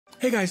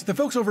Hey guys, the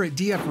folks over at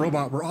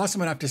DFRobot were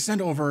awesome enough to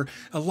send over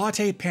a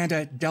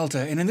LattePanda Delta,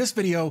 and in this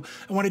video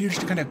I want to do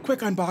just a kind of quick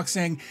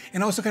unboxing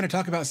and also kind of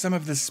talk about some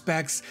of the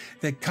specs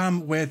that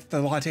come with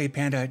the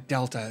LattePanda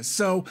Delta.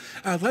 So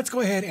let's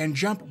go ahead and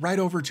jump right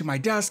over to my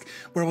desk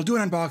where we'll do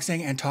an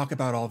unboxing and talk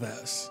about all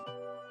this.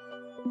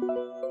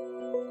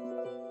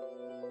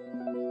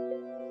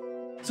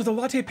 So the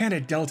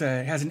LattePanda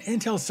Delta has an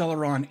Intel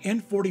Celeron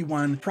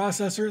N41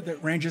 processor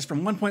that ranges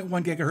from 1.1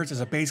 gigahertz as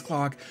a base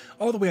clock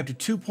all the way up to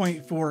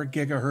 2.4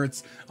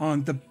 gigahertz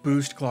on the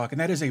boost clock,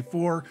 and that is a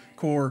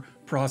 4-core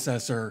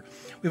processor.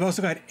 We've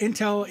also got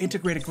Intel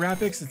integrated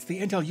graphics. It's the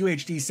Intel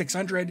UHD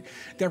 600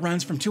 that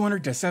runs from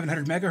 200 to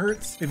 700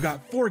 megahertz. We've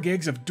got 4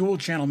 gigs of dual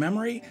channel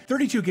memory,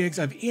 32 gigs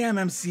of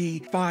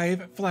eMMC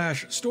 5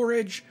 flash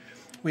storage.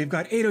 We've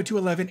got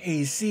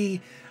 802.11ac,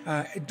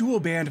 dual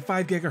band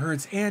 5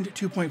 gigahertz and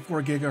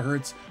 2.4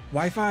 gigahertz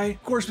Wi-Fi.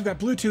 Of course, we've got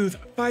Bluetooth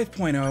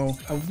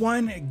 5.0, a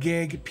 1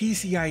 gig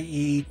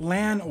PCIe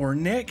LAN or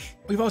NIC.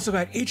 We've also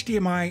got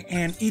HDMI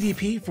and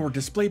EDP for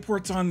display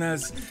ports on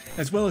this,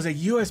 as well as a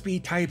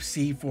USB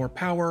Type-C for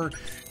power,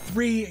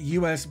 3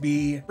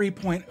 USB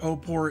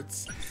 3.0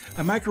 ports,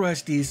 a micro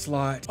SD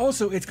slot.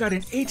 Also, it's got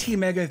an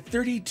ATmega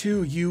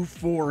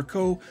 32U4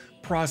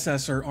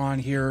 co-processor on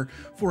here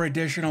for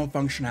additional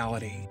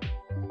functionality.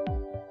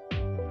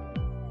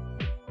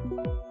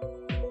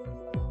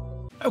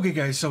 Okay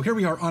guys, so here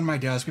we are on my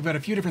desk. We've got a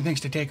few different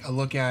things to take a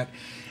look at.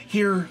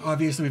 Here,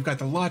 obviously, we've got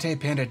the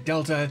LattePanda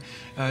Delta.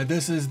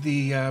 This is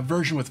the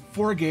version with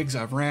 4 gigs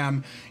of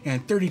RAM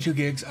and 32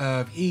 gigs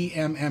of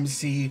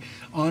eMMC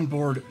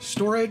onboard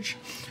storage.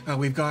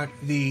 We've got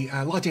the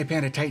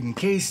LattePanda Titan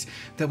case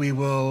that we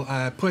will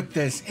put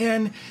this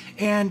in.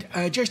 And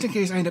just in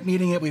case I end up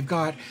needing it, we've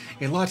got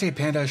a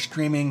LattePanda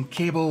streaming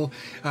cable.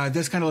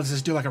 This kind of lets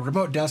us do like a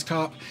remote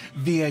desktop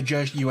via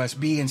just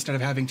USB instead of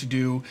having to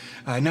do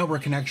a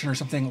network connection or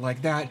something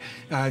like that.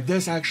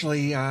 This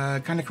actually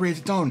kind of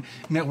creates its own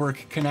network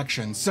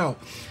connection. So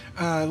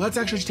let's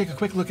actually just take a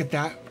quick look at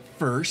that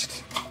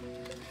first.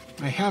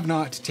 I have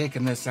not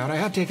taken this out. I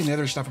have taken the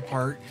other stuff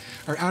apart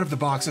or out of the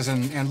boxes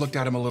and looked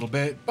at them a little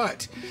bit.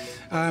 But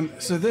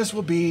so this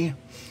will be,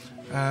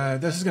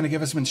 this is going to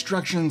give us some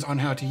instructions on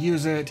how to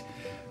use it,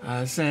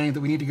 saying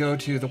that we need to go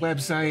to the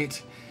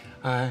website,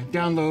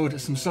 download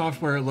some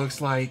software, it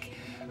looks like,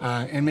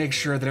 and make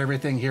sure that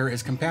everything here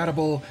is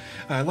compatible.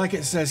 Like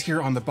it says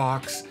here on the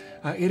box,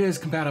 it is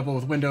compatible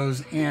with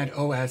Windows and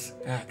OS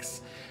X.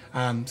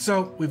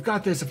 So we've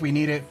got this if we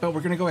need it, but we're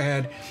going to go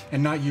ahead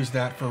and not use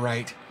that for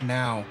right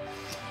now.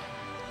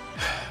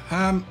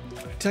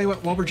 Tell you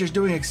what, while we're just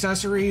doing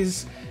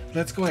accessories,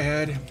 let's go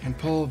ahead and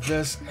pull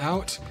this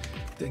out.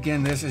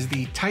 Again, this is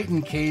the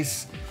Titan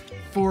case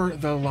for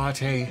the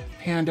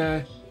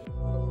LattePanda.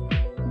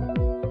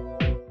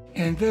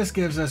 And this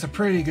gives us a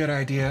pretty good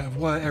idea of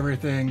what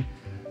everything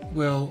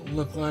will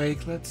look like.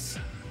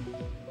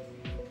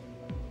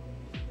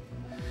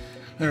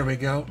 There we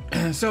go.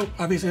 So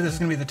obviously this is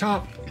going to be the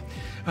top.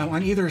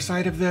 On either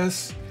side of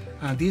this,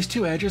 these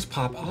two edges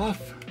pop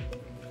off,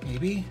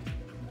 maybe.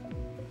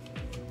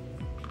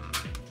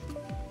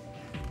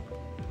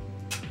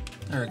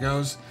 There it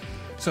goes.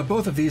 So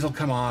both of these will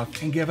come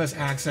off and give us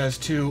access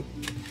to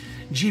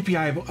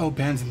GPIO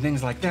pins and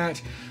things like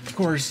that. Of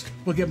course,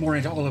 we'll get more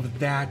into all of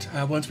that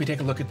once we take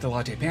a look at the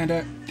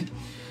LattePanda.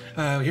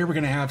 Here we're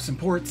going to have some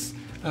ports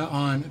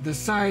on the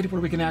side where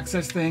we can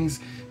access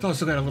things. It's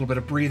also got a little bit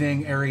of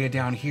breathing area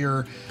down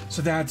here,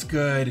 so that's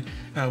good.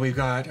 We've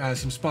got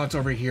some spots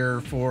over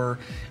here for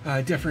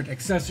different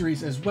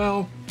accessories as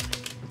well.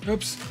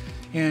 Oops.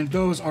 And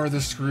those are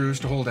the screws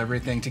to hold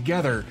everything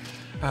together.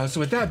 So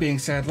with that being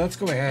said, let's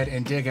go ahead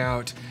and dig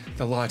out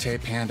the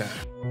LattePanda.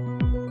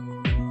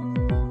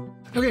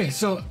 Okay,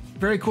 so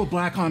very cool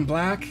black on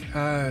black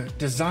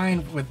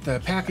design with the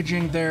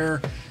packaging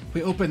there.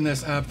 We open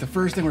this up, the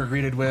first thing we're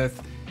greeted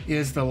with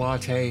is the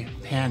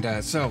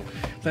LattePanda. So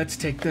let's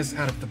take this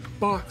out of the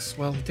box.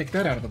 Well, take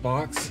that out of the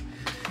box,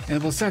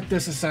 and we'll set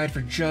this aside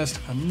for just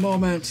a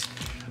moment.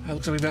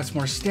 Looks like we've got some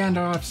more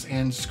standoffs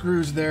and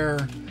screws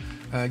there.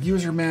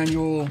 User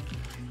manual.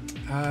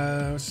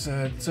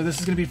 So this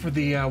is going to be for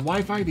the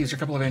Wi-Fi. These are a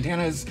couple of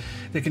antennas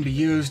that can be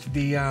used.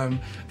 The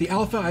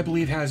Alpha, I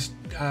believe, has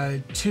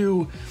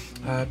 2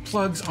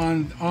 plugs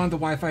on the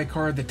Wi-Fi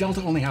card. The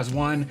Delta only has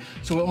 1,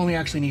 so we'll only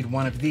actually need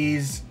 1 of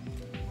these.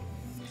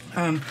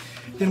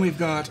 Then we've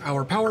got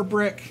our power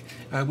brick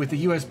with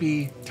the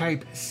USB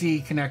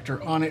Type-C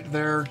connector on it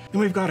there. Then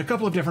we've got a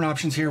couple of different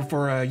options here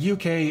for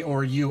UK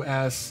or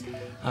US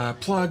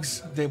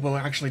plugs that will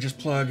actually just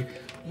plug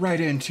right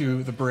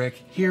into the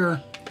brick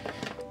here.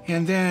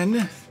 And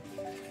then,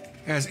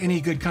 as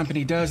any good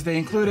company does, they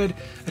included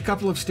a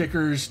couple of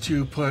stickers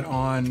to put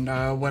on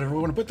whatever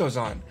we want to put those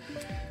on.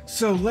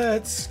 So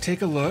let's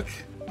take a look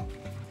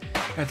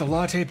at the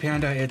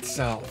LattePanda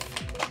itself.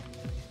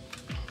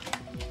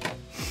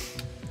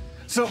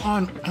 So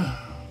on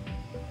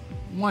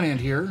one end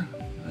here,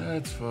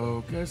 Let's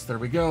focus. There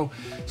we go.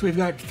 So we've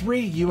got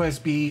 3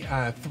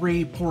 USB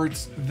 3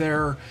 ports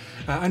there.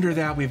 Under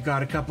that, we've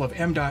got a couple of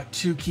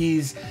M.2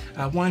 keys.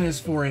 One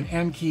is for an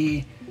M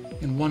key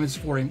and one is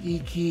for an E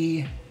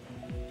key.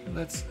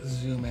 Let's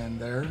zoom in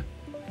there.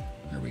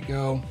 There we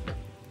go.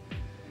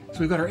 So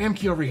we've got our M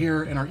key over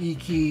here and our E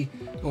key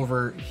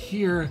over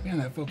here. Man,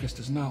 that focus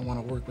does not want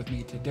to work with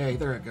me today.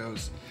 There it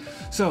goes.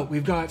 So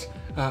we've got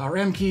our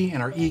M key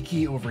and our E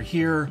key over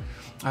here.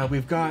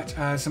 We've got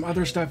some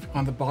other stuff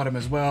on the bottom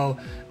as well.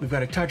 We've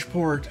got a touch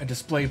port, a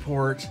display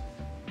port,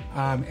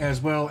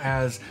 as well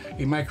as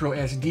a micro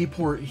SD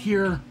port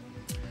here.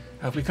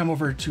 If we come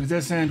over to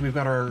this end, we've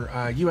got our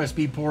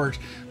USB port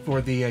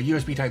for the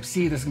USB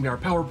Type-C. This is going to be our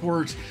power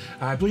port.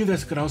 I believe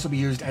this could also be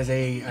used as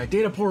a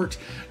data port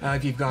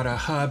if you've got a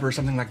hub or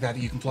something like that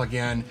that you can plug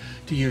in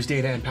to use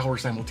data and power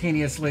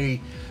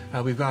simultaneously.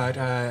 We've got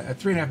a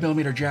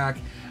 3.5mm jack,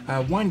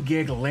 1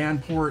 gig LAN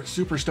port,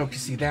 super stoked to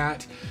see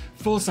that,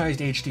 full-sized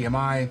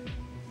HDMI.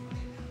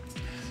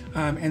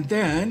 And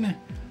then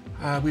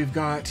we've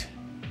got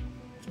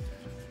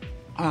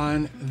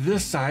on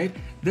this side,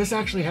 this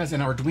actually has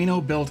an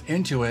Arduino built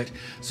into it.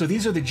 So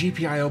these are the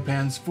GPIO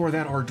pins for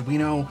that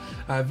Arduino.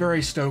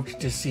 Very stoked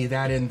to see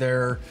that in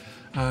there.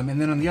 And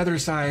then on the other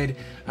side,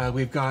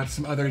 we've got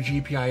some other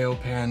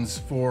GPIO pins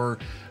for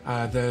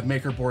the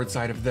maker board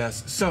side of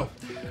this. So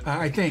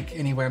I think,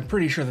 anyway, I'm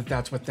pretty sure that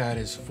that's what that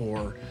is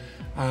for.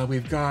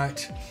 We've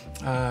got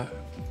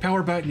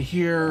power button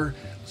here.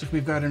 So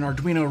we've got an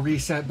Arduino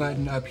reset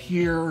button up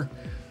here.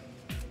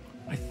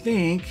 I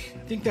think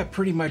that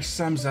pretty much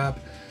sums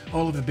up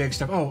all of the big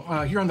stuff.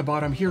 Oh, here on the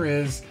bottom, here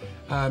is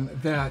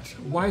that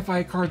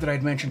Wi-Fi card that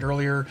I'd mentioned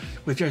earlier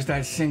with just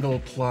that single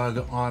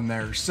plug on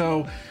there.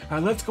 So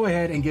let's go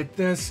ahead and get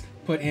this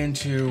put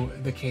into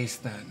the case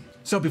then.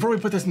 So before we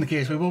put this in the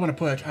case, we will want to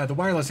put the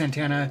wireless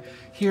antenna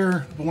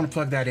here. We want to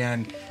plug that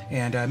in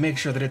and make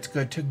sure that it's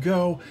good to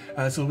go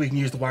so we can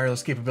use the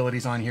wireless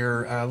capabilities on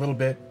here a little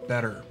bit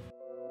better.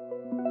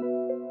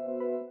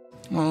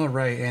 All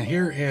right, and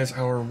here is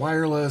our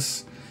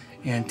wireless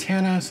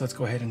antenna. So let's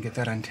go ahead and get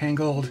that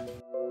untangled.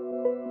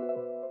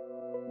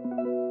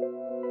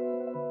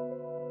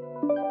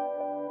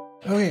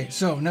 Okay,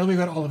 so now we've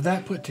got all of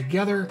that put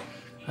together.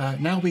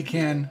 Now we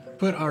can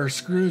put our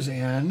screws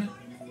in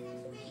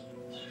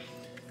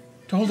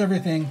to hold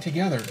everything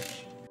together.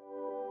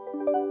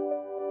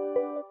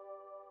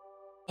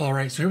 All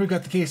right, so here we've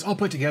got the case all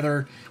put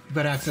together. We've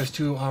got access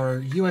to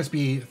our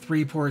USB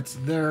 3 ports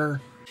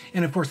there.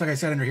 And of course, like I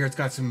said, under here, it's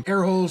got some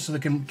air holes so they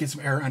can get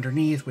some air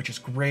underneath, which is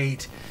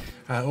great.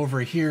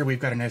 Over here, we've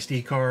got an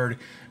SD card,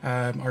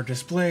 our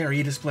display, our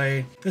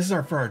e-display. This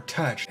is for our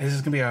touch. This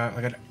is gonna be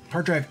like a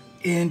hard drive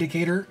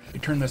indicator. We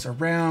turn this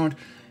around,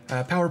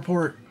 power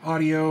port,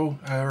 audio,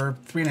 or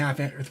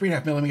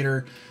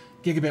 3.5mm,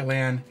 gigabit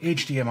LAN,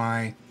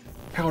 HDMI,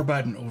 power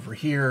button over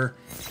here.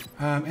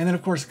 And then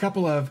of course, a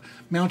couple of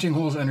mounting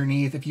holes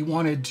underneath. If you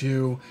wanted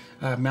to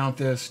mount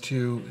this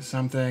to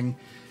something,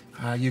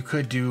 you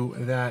could do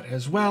that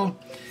as well.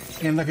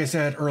 And like I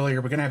said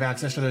earlier, we're gonna have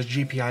access to those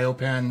GPIO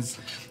pins.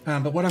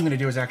 But what I'm gonna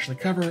do is actually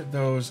cover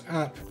those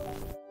up.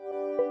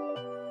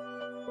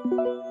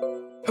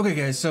 Okay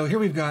guys, so here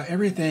we've got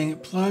everything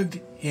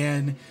plugged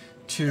in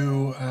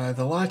to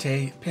the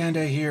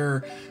LattePanda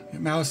here,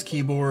 mouse,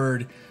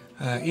 keyboard,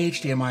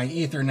 HDMI,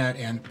 Ethernet,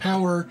 and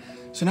power.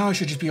 So now I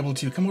should just be able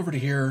to come over to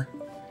here,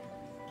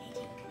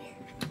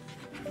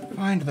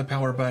 find the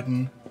power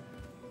button,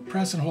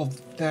 press and hold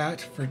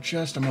that for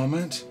just a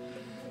moment.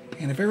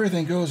 And if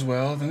everything goes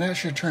well, then that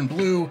should turn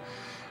blue.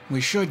 We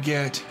should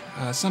get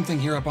something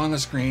here up on the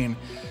screen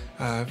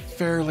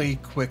fairly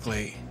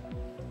quickly.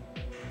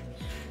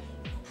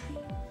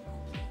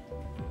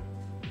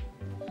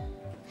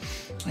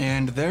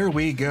 And there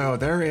we go.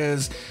 There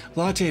is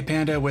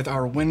LattePanda with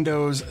our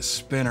Windows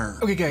spinner.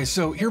 Okay guys,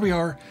 so here we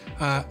are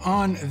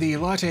on the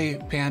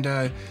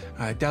LattePanda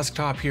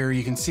desktop here.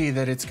 You can see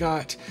that it's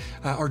got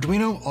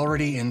Arduino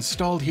already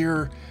installed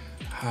here.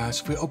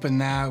 So if we open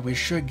that, we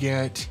should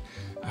get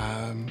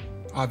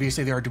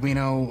obviously the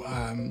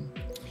Arduino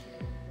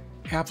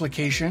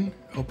application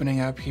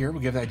opening up here.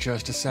 We'll give that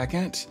just a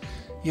second.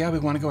 Yeah, we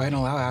want to go ahead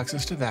and allow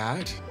access to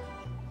that.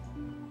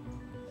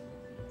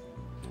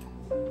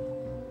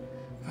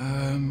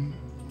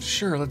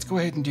 Sure, let's go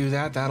ahead and do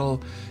that.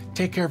 That'll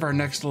take care of our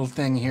next little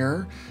thing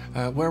here,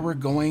 where we're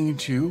going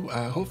to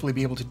hopefully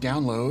be able to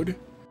download.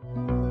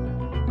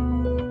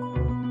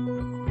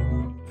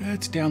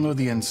 Let's download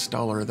the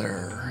installer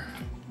there.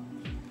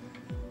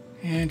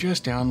 And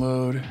just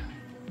download.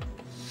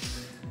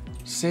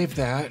 Save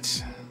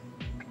that.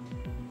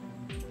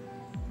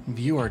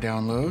 View our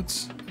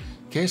downloads.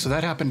 Okay, so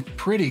that happened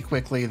pretty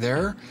quickly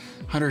there.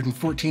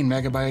 114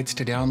 megabytes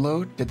to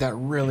download. Did that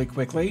really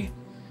quickly.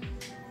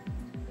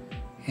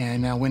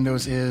 And now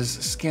Windows is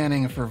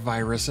scanning for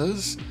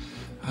viruses.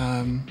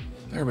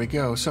 There we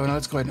go. So now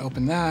let's go ahead and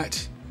open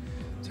that.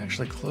 Let's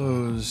actually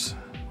close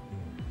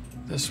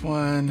this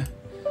one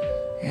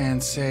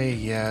and say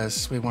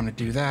yes, we want to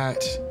do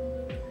that.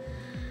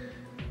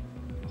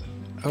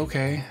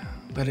 Okay,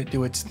 let it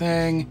do its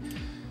thing.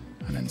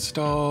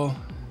 Uninstall.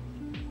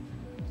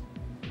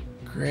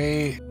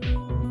 Great.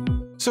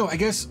 So I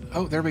guess,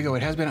 oh, there we go.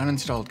 It has been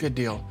uninstalled. Good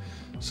deal.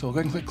 So we'll go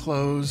ahead and click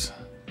close.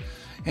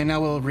 And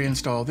now we'll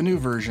reinstall the new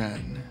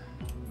version.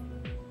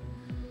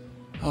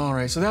 All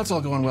right, so that's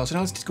all going well. So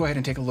now let's just go ahead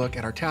and take a look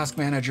at our task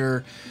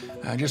manager,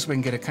 just so we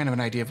can get a kind of an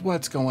idea of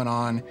what's going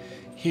on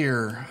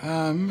here.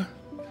 All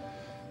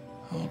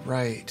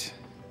right.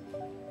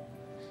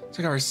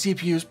 So our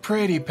CPU is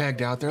pretty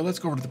pegged out there. Let's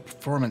go over to the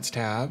performance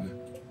tab.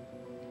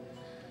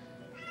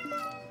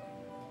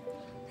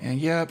 And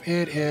yep,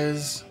 it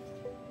is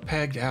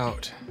pegged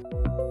out.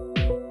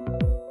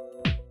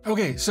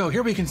 Okay, so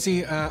here we can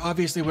see,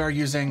 obviously we are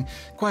using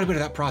quite a bit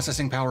of that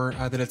processing power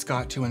that it's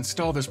got to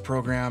install this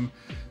program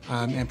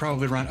and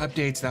probably run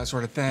updates, that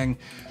sort of thing.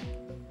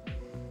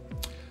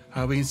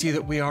 We can see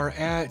that we are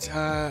at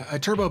a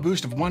turbo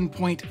boost of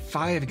 1.5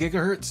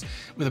 gigahertz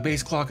with a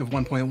base clock of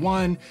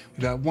 1.1. We've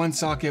got one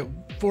socket,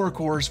 4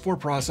 cores, 4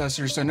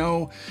 processors, so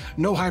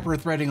no hyper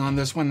threading on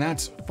this one.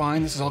 That's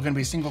fine. This is all going to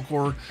be single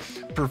core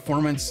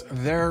performance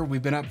there.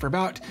 We've been up for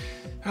about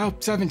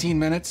 17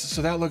 minutes,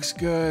 so that looks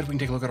good. We can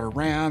take a look at our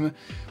RAM.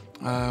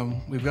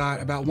 We've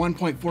got about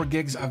 1.4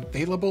 gigs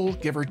available,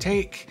 give or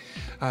take.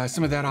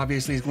 Some of that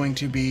obviously is going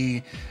to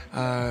be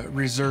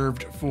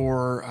reserved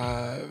for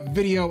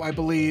video, I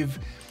believe.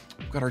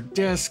 We've got our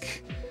disk.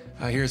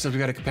 Here it says we've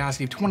got a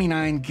capacity of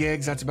 29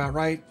 gigs. That's about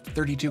right.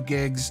 32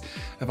 gigs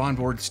of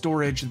onboard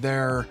storage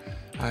there.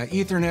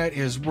 Ethernet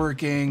is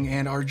working,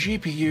 and our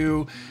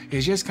GPU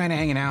is just kind of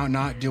hanging out,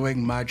 not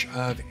doing much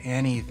of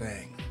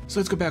anything. So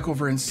let's go back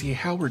over and see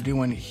how we're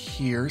doing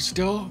here.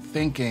 Still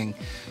thinking,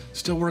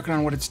 still working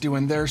on what it's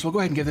doing there. So we'll go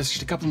ahead and give this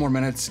just a couple more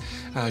minutes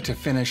to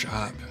finish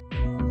up.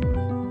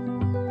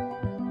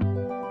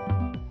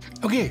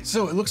 Okay,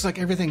 so it looks like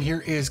everything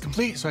here is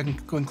complete. So I can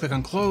go and click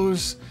on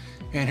close.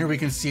 And here we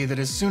can see that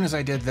as soon as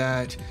I did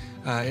that,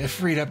 it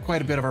freed up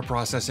quite a bit of our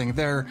processing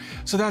there.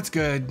 So that's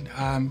good.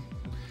 Of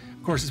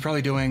course, it's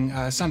probably doing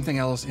something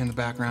else in the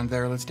background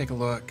there. Let's take a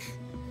look.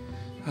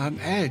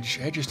 Edge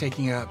is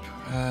taking up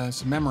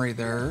some memory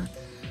there.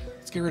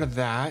 Let's get rid of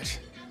that.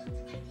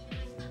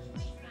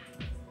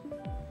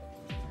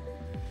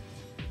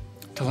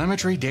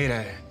 Telemetry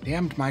data.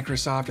 Damned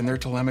Microsoft and their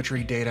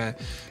telemetry data.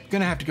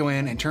 Gonna have to go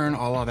in and turn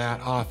all of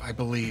that off, I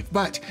believe.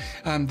 But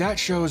that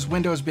shows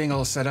Windows being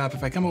all set up.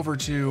 If I come over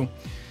to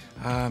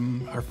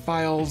our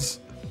files,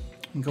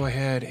 and go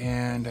ahead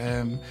and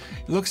it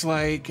looks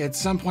like at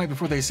some point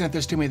before they sent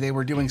this to me, they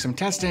were doing some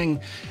testing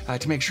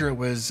to make sure it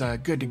was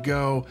good to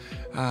go.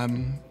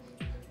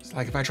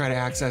 Like if I try to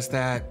access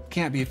that,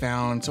 can't be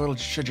found, so it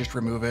should just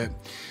remove it.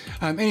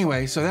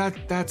 Anyway, so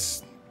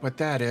that's what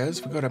that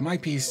is. We go to my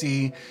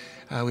PC,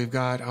 we've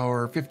got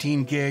our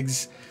 15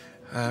 gigs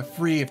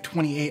free of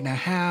 28 and a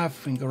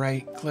half. We can go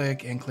right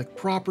click and click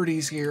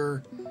properties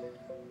here.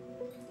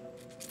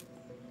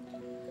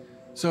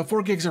 So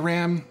 4 gigs of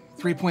RAM,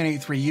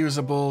 3.83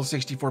 usable,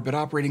 64-bit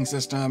operating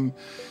system.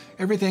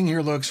 Everything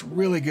here looks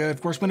really good.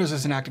 Of course, Windows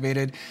isn't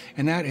activated,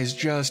 and that is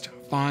just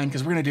fine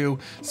because we're going to do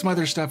some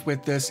other stuff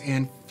with this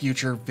in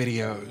future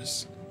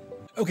videos.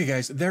 Okay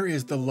guys, there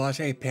is the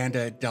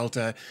LattePanda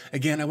Delta.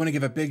 Again, I want to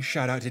give a big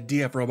shout out to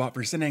DFRobot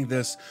for sending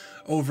this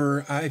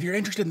over. If you're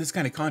interested in this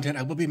kind of content,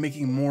 I will be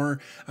making more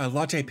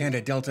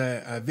LattePanda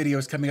Delta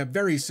videos coming up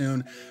very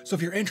soon. So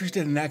if you're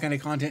interested in that kind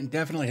of content,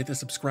 definitely hit the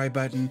subscribe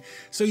button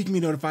so you can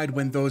be notified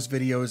when those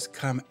videos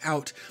come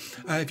out.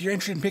 If you're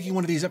interested in picking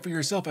one of these up for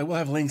yourself, I will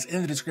have links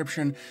in the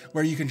description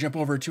where you can jump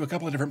over to a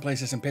couple of different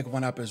places and pick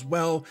one up as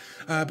well.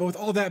 But with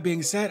all that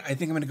being said, I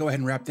think I'm going to go ahead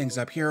and wrap things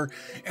up here.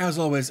 As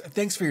always,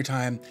 thanks for your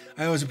time.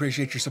 I always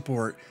appreciate your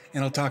support,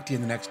 and I'll talk to you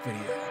in the next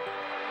video.